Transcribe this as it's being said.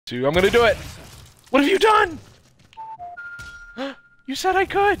2. I'm gonna do it! What have you done? You said I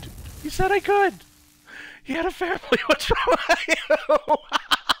could! You said I could! He had a family, what's wrong with you?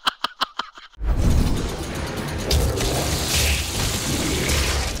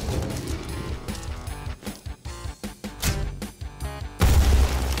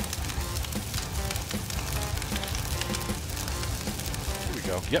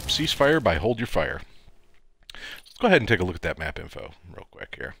 Yep, ceasefire by hold your fire. Let's go ahead and take a look at that map info real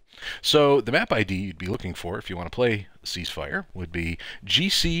quick here. So the map ID you'd be looking for if you want to play ceasefire would be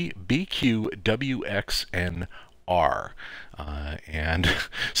GCBQWXNR. And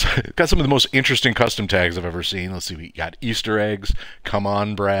so got some of the most interesting custom tags I've ever seen. Let's see, we got Easter eggs, come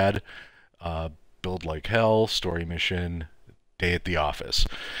on Brad, build like hell, story mission, day at the office.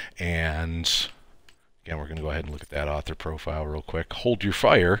 And again, we're going to go ahead and look at that author profile real quick. Hold Your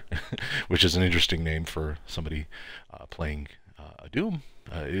Fire, which is an interesting name for somebody playing Doom.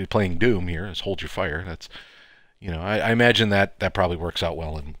 Playing Doom here is Hold Your Fire. That's, you know, I imagine that probably works out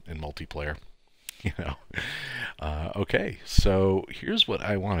well in multiplayer. You know. Okay, so here's what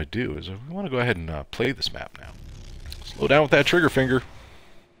I want to do is I want to go ahead and play this map now. Slow down with that trigger finger.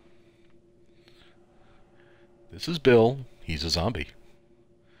 This is Bill. He's a zombie.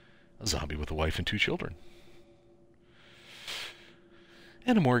 A zombie with a wife and 2 children.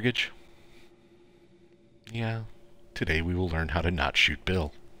 And a mortgage. Yeah, today we will learn how to not shoot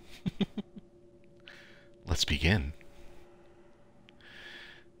Bill. Let's begin.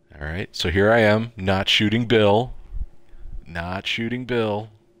 Alright, so here I am, not shooting Bill. Not shooting Bill.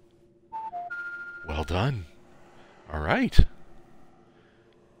 Well done. Alright.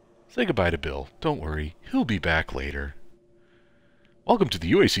 Say goodbye to Bill. Don't worry, he'll be back later. Welcome to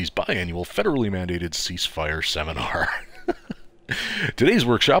the UAC's biannual federally mandated ceasefire seminar. Today's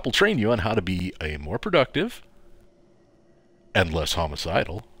workshop will train you on how to be a more productive and less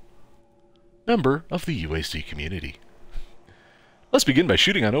homicidal member of the UAC community. Let's begin by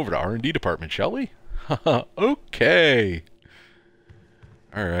shooting on over to R&D department, shall we? Okay.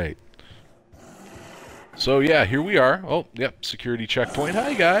 All right. So yeah, here we are. Oh, yep, security checkpoint.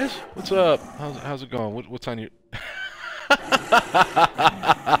 Hi guys, what's up? How's it going? What's on your?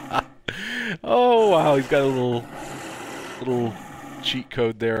 Oh wow, he's got a little cheat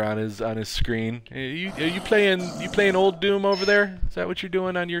code there on his screen. Are you playing old Doom over there? Is that what you're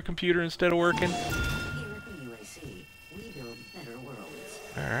doing on your computer instead of working? Here at the UAC, we build better worlds.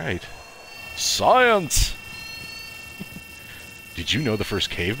 All right, science. Did you know the first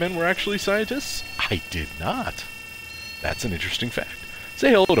cavemen were actually scientists? I did not. That's an interesting fact.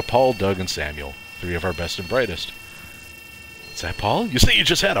 Say hello to Paul, Doug, and Samuel, 3 of our best and brightest. What's that, Paul? You say you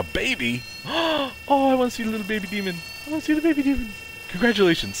just had a baby? Oh, I want to see the little baby demon. I want to see the baby demon.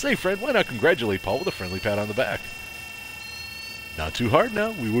 Congratulations. Say, friend, why not congratulate Paul with a friendly pat on the back? Not too hard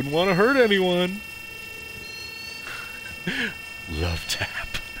now. We wouldn't want to hurt anyone. Love tap.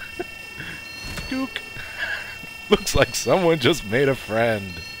 Duke. Looks like someone just made a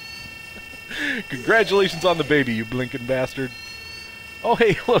friend. Congratulations on the baby, you blinking bastard. Oh,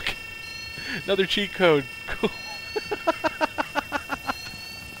 hey, look. Another cheat code. Cool.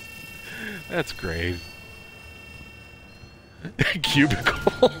 That's great.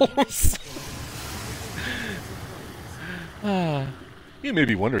 Cubicles. You may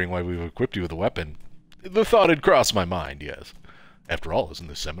be wondering why we've equipped you with a weapon. The thought had crossed my mind, yes. After all, isn't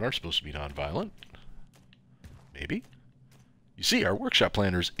this seminar supposed to be non-violent? Maybe. You see, our workshop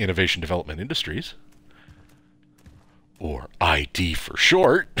planners, Innovation Development Industries, or ID for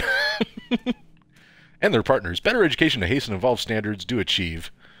short, and their partners, Better Education to Hasten and Evolve Standards, do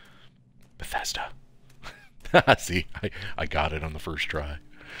achieve Bethesda. See, I got it on the first try.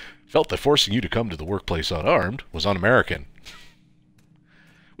 Felt that forcing you to come to the workplace unarmed was un-American.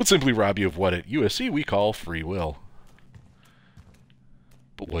 Would simply rob you of what at USC we call free will.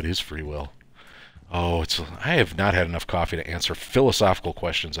 But what is free will? Oh, I have not had enough coffee to answer philosophical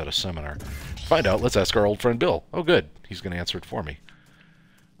questions at a seminar. To find out, let's ask our old friend Bill. Oh, good. He's going to answer it for me.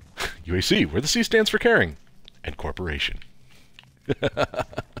 UAC, where the C stands for caring, and corporation.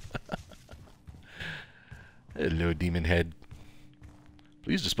 Hello, demon head.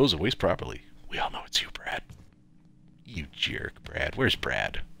 Please dispose of waste properly. We all know it's you, Brad. You jerk, Brad. Where's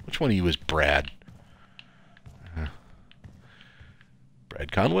Brad? Which one of you is Brad?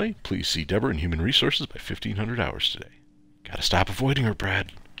 Brad Conway, please see Deborah in Human Resources by 1500 hours today. Gotta stop avoiding her,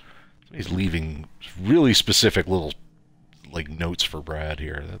 Brad. He's leaving really specific little, like, notes for Brad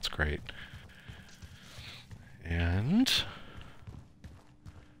here. That's great. And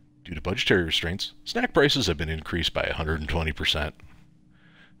due to budgetary restraints, snack prices have been increased by 120%.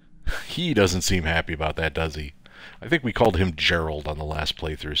 He doesn't seem happy about that, does he? I think we called him Gerald on the last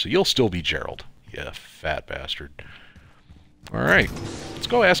playthrough, so you'll still be Gerald. You fat bastard. Alright, let's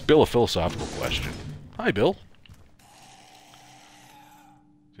go ask Bill a philosophical question. Hi, Bill.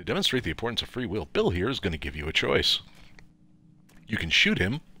 To demonstrate the importance of free will, Bill here is going to give you a choice. You can shoot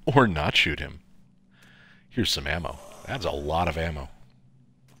him or not shoot him. Here's some ammo. That's a lot of ammo.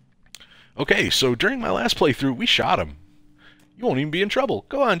 Okay, so during my last playthrough, we shot him. You won't even be in trouble.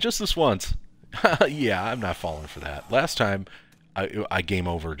 Go on, just this once. Yeah, I'm not falling for that. Last time, I game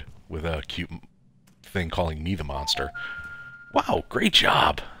overed with a cute thing calling me the monster. Wow, great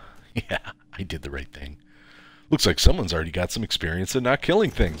job. Yeah, I did the right thing. Looks like someone's already got some experience in not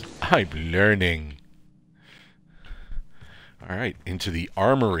killing things. I'm learning. Alright, into the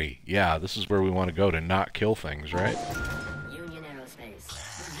armory. Yeah, this is where we want to go to not kill things, right? Union Aerospace.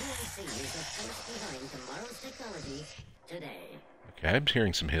 The UAC is the force behind tomorrow's technology today. Okay, I'm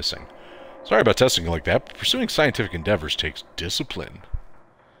hearing some hissing. Sorry about testing like that, but pursuing scientific endeavors takes discipline.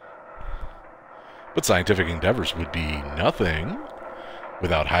 But scientific endeavors would be nothing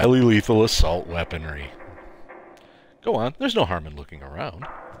without highly lethal assault weaponry. Go on, there's no harm in looking around.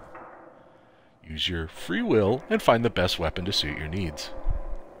 Use your free will and find the best weapon to suit your needs.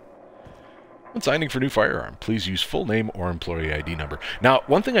 When signing for new firearm, please use full name or employee ID number. Now,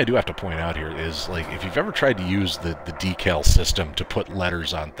 one thing I do have to point out here is, like, if you've ever tried to use the decal system to put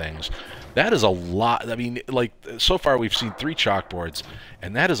letters on things, that is a lot. I mean, like, so far we've seen 3 chalkboards,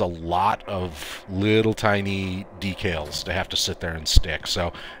 and that is a lot of little tiny decals to have to sit there and stick.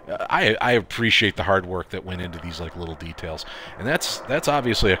 So I appreciate the hard work that went into these, like, little details. And that's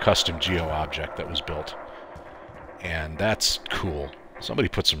obviously a custom geo object that was built. And that's cool. Somebody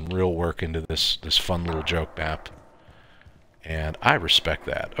put some real work into this fun little joke map. And I respect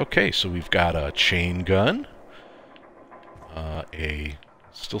that. Okay, so we've got a chain gun.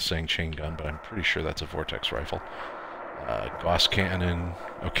 Still saying chain gun, but I'm pretty sure that's a vortex rifle. Gauss cannon.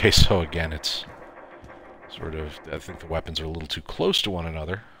 Okay, so again, it's sort of, I think the weapons are a little too close to one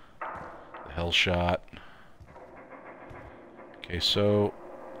another. The hell shot. Okay, so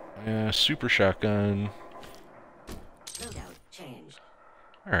super shotgun. Loadout changed.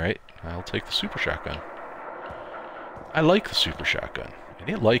 Alright, I'll take the super shotgun. I like the super shotgun, and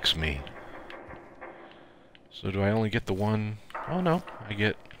it likes me. So do I only get the one? Oh no, I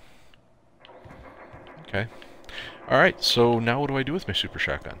get... Okay. Alright, so now what do I do with my super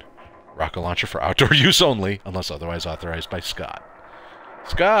shotgun? Rocket launcher for outdoor use only, unless otherwise authorized by Scott.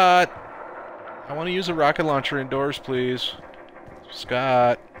 Scott! I want to use a rocket launcher indoors, please.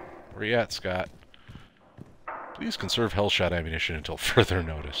 Scott! Where you at, Scott? Please conserve hellshot ammunition until further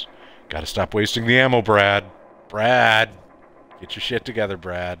notice. Gotta stop wasting the ammo, Brad. Brad! Get your shit together,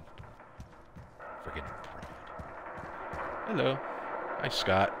 Brad. Friggin' Brad. Hello. Hi,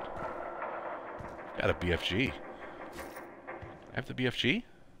 Scott. Got a BFG. I have the BFG?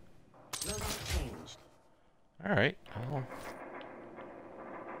 Loadout changed. Alright. I'll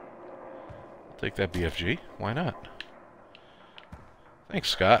take that BFG. Why not? Thanks,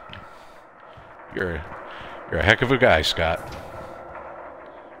 Scott. You're a heck of a guy, Scott.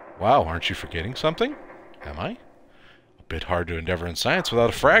 Wow, aren't you forgetting something? Am I? A bit hard to endeavor in science without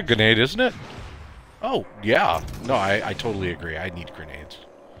a frag grenade, isn't it? Oh, yeah. No, I totally agree. I need grenades.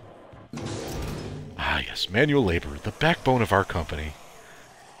 Ah, yes, manual labor, the backbone of our company.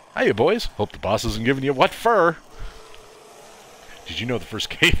 Hiya, boys. Hope the boss isn't giving you what fur. Did you know the first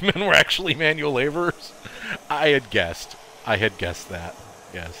cavemen were actually manual laborers? I had guessed. I had guessed that.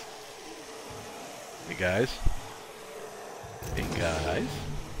 Yes. Hey, guys. Hey, guys.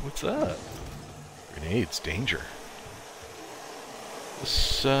 What's up? Grenades, danger.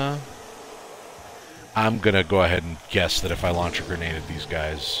 This, I'm gonna go ahead and guess that if I launch a grenade at these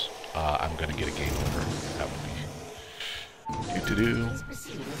guys, I'm gonna get a game over. That would be... Do-do-do. Please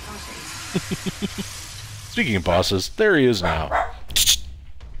proceed with caution. Speaking of bosses, there he is now.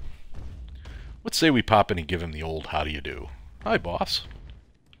 Let's say we pop in and give him the old how do you do. Hi, boss.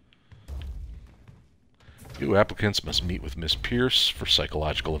 New applicants must meet with Miss Pierce for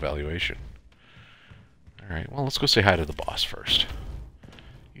psychological evaluation. Alright, well, let's go say hi to the boss first.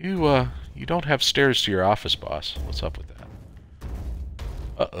 You don't have stairs to your office, boss. What's up with that?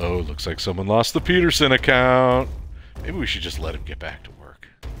 Uh-oh, looks like someone lost the Peterson account. Maybe we should just let him get back to work.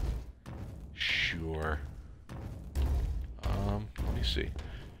 Sure. Let me see.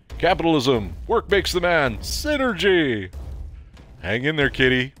 Capitalism! Work makes the man! Synergy! Hang in there,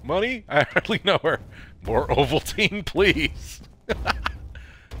 kitty. Money? I hardly know her. More Ovaltine, please.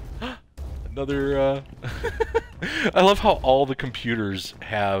 Another, I love how all the computers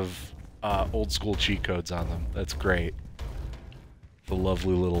have old school cheat codes on them. That's great. The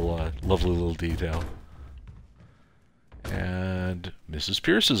lovely little detail. Mrs.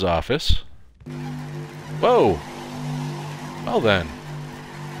 Pierce's office. Whoa! Well then.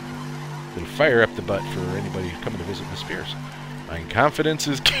 Little fire up the butt for anybody coming to visit Miss Pierce. My confidence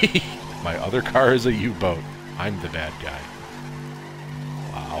is key. My other car is a U-boat. I'm the bad guy.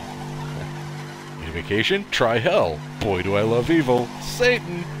 Wow. Need a vacation? Try hell. Boy, do I love evil.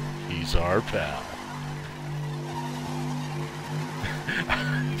 Satan. He's our pal.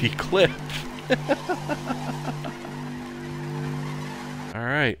 The clip.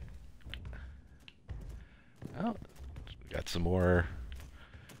 Alright. Well, we got some more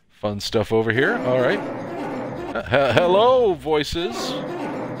fun stuff over here. Alright. Hello, voices.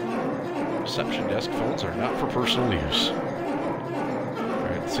 Reception desk phones are not for personal use.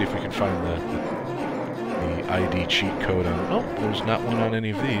 Alright, let's see if we can find the ID cheat code on... Oh, there's not one on any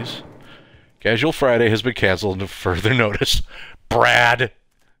of these. Casual Friday has been canceled until further notice. Brad!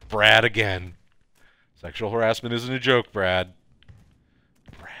 Brad again. Sexual harassment isn't a joke, Brad.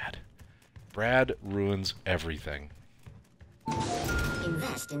 Brad ruins everything.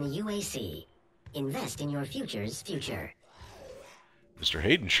 Invest in the UAC. Invest in your future's future. Mr.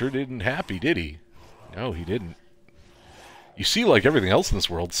 Hayden sure didn't happy, did he? No, he didn't. You see, like everything else in this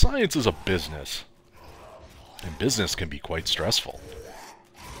world, science is a business. And business can be quite stressful.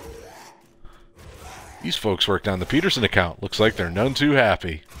 These folks worked on the Peterson account. Looks like they're none too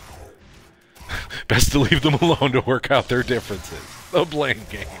happy. Best to leave them alone to work out their differences. The blame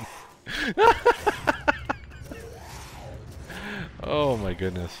game. Oh my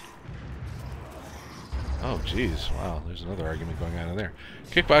goodness. Oh jeez, wow, there's another argument going on in there.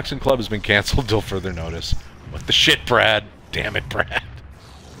 Kickboxing club has been canceled till further notice. What the shit, Brad? Damn it, Brad.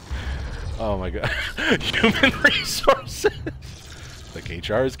 Oh my god. Human resources. Like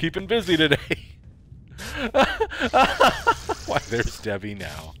HR is keeping busy today. Why, there's Debbie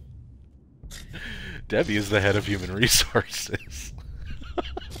now. Debbie is the head of human resources.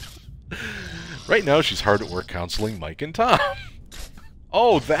 Right now, she's hard at work counseling Mike and Tom.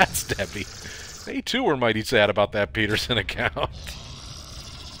 Oh, that's Debbie. They too were mighty sad about that Peterson account.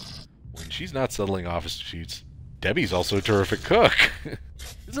 When she's not settling office disputes, Debbie's also a terrific cook.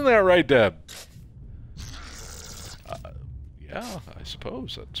 Isn't that right, Deb? Yeah, I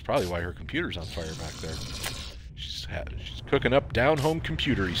suppose. That's probably why her computer's on fire back there. She's cooking up down-home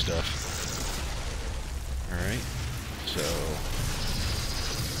computery stuff. Alright, so...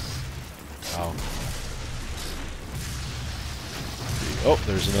 Wow. Oh,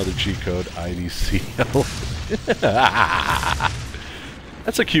 there's another cheat code, IDCL.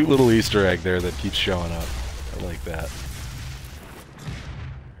 That's a cute little Easter egg there that keeps showing up. I like that.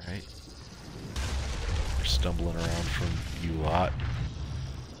 Alright. We're stumbling around from you lot.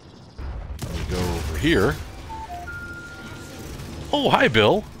 We go over here. Oh, hi,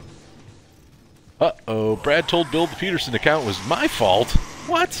 Bill. Uh-oh, Brad told Bill the Peterson account was my fault.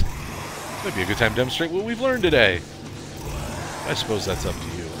 What? Might be a good time to demonstrate what we've learned today. I suppose that's up to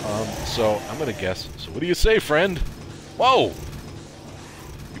you. So, I'm gonna guess. So what do you say, friend? Whoa!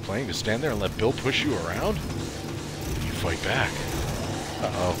 You planning to stand there and let Bill push you around? Or do you fight back?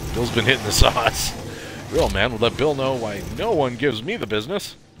 Uh-oh, Bill's been hitting the sauce. Real man would let Bill know why no one gives me the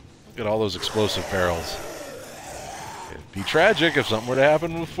business. Look at all those explosive barrels. It'd be tragic if something were to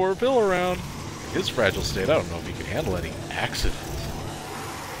happen with poor Bill around. In his fragile state, I don't know if he can handle any accidents.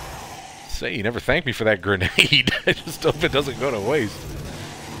 Say, you never thanked me for that grenade. I just hope it doesn't go to waste.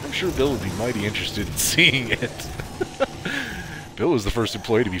 I'm sure Bill would be mighty interested in seeing it. Bill was the first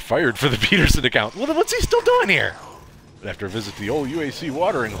employee to be fired for the Peterson account. Well, then what's he still doing here? But after a visit to the old UAC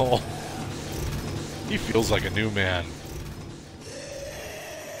watering hole, he feels like a new man.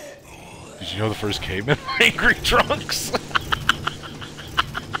 Did you know the first cavemen were angry drunks?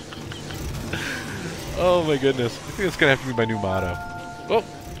 Oh my goodness. I think that's going to have to be my new motto. Oh.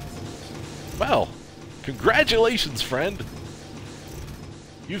 Well, congratulations, friend!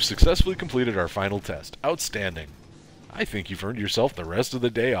 You've successfully completed our final test. Outstanding. I think you've earned yourself the rest of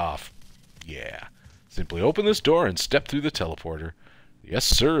the day off. Yeah. Simply open this door and step through the teleporter. Yes,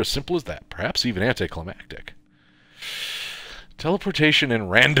 sir, as simple as that. Perhaps even anticlimactic. Teleportation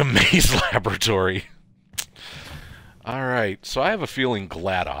and random maze laboratory. Alright, so I have a feeling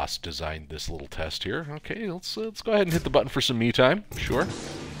GLaDOS designed this little test here. Okay, let's go ahead and hit the button for some me time. Sure.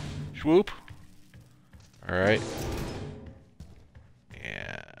 Swoop. Alright.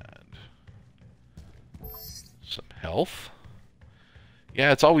 And some health.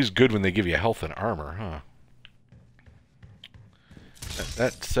 Yeah, it's always good when they give you health and armor, huh?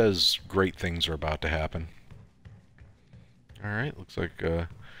 That says great things are about to happen. Alright, looks like,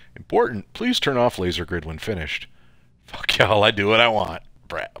 important. Please turn off laser grid when finished. Fuck y'all, I do what I want.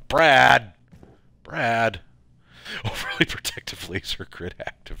 Brad. Overly protective laser grid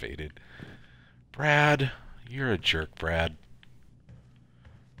activated. Brad, you're a jerk, Brad.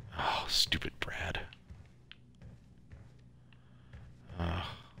 Oh, stupid Brad.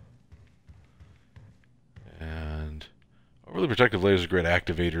 And overly protective laser grid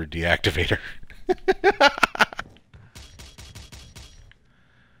activator, deactivator.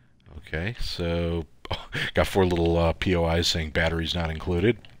 Okay, so got 4 little POIs saying batteries not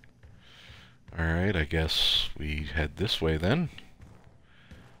included. Alright, I guess we head this way then.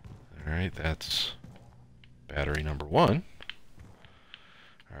 Alright, that's battery number 1.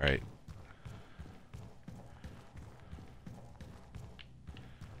 Alright.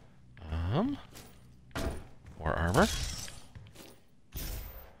 More armor.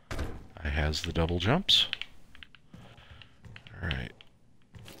 I has the double jumps. Alright.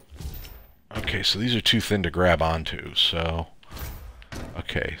 Okay, so these are too thin to grab onto, so...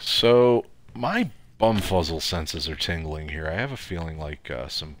 Okay, so my bumfuzzle senses are tingling here. I have a feeling like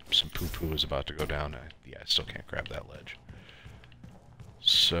some poo-poo is about to go down. Yeah, I still can't grab that ledge.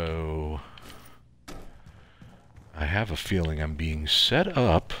 So... I have a feeling I'm being set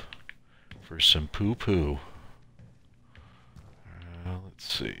up for some poo-poo.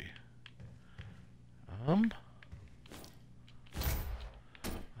 Let's see.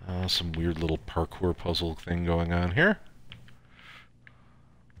 Some weird little parkour puzzle thing going on here.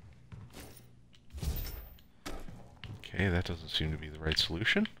 Okay, that doesn't seem to be the right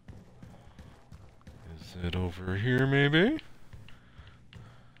solution. Is it over here, maybe?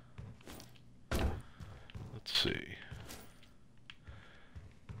 Let's see.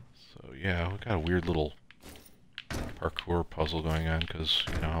 So, yeah, we got a weird little parkour puzzle going on, because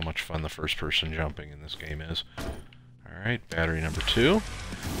you know how much fun the first-person jumping in this game is. Alright, battery number 2.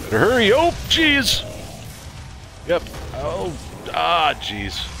 Better hurry! Oh, jeez! Yep. Oh,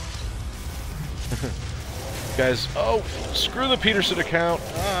 jeez. Guys, oh, screw the Peterson account.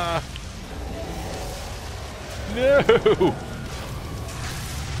 No!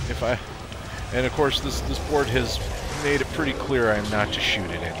 And of course, this board has made it pretty clear I'm not to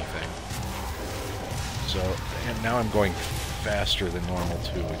shoot at anything. So, and now I'm going faster than normal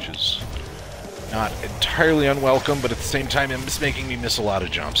too, which is not entirely unwelcome, but at the same time, it's making me miss a lot of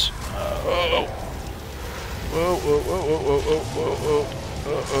jumps. Whoa, whoa, whoa, whoa, whoa, whoa, whoa, whoa,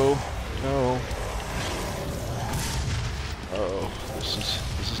 uh-oh, no. Uh-oh,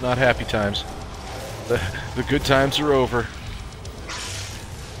 this is not happy times. The good times are over.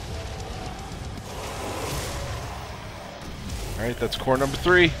 Alright, that's core number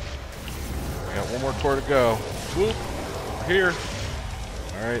 3. I got one more core to go. Whoop! We're here.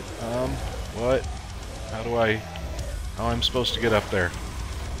 Alright, what? How I'm supposed to get up there?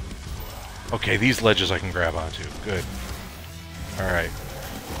 Okay, these ledges I can grab onto. Good. Alright.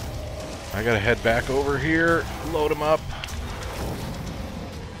 I gotta head back over here, load them up.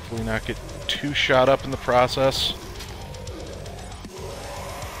 Hopefully not get too shot up in the process.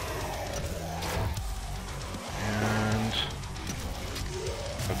 And...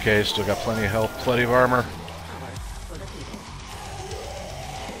 okay, still got plenty of health, plenty of armor.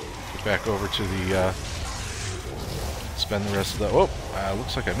 Get back over to the, spend the rest of the... oh!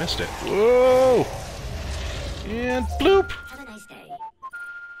 Looks like I missed it. Whoa! And bloop! Have a nice day.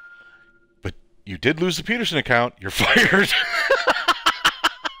 But you did lose the Peterson account. You're fired.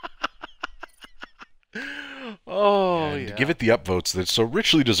 Oh, and yeah. Give it the upvotes that it so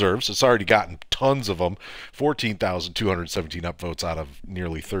richly deserves. It's already gotten tons of them. 14,217 upvotes out of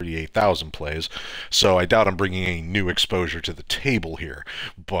nearly 38,000 plays. So I doubt I'm bringing any new exposure to the table here.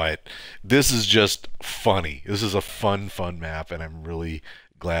 But this is just funny. This is a fun map, and I'm really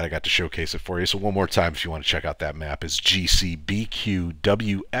glad I got to showcase it for you. So one more time, if you want to check out that map, is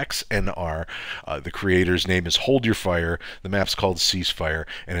GCBQWXNR. The creator's name is Hold Your Fire. The map's called Ceasefire,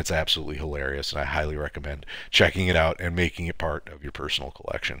 and it's absolutely hilarious, and I highly recommend checking it out and making it part of your personal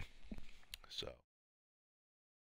collection.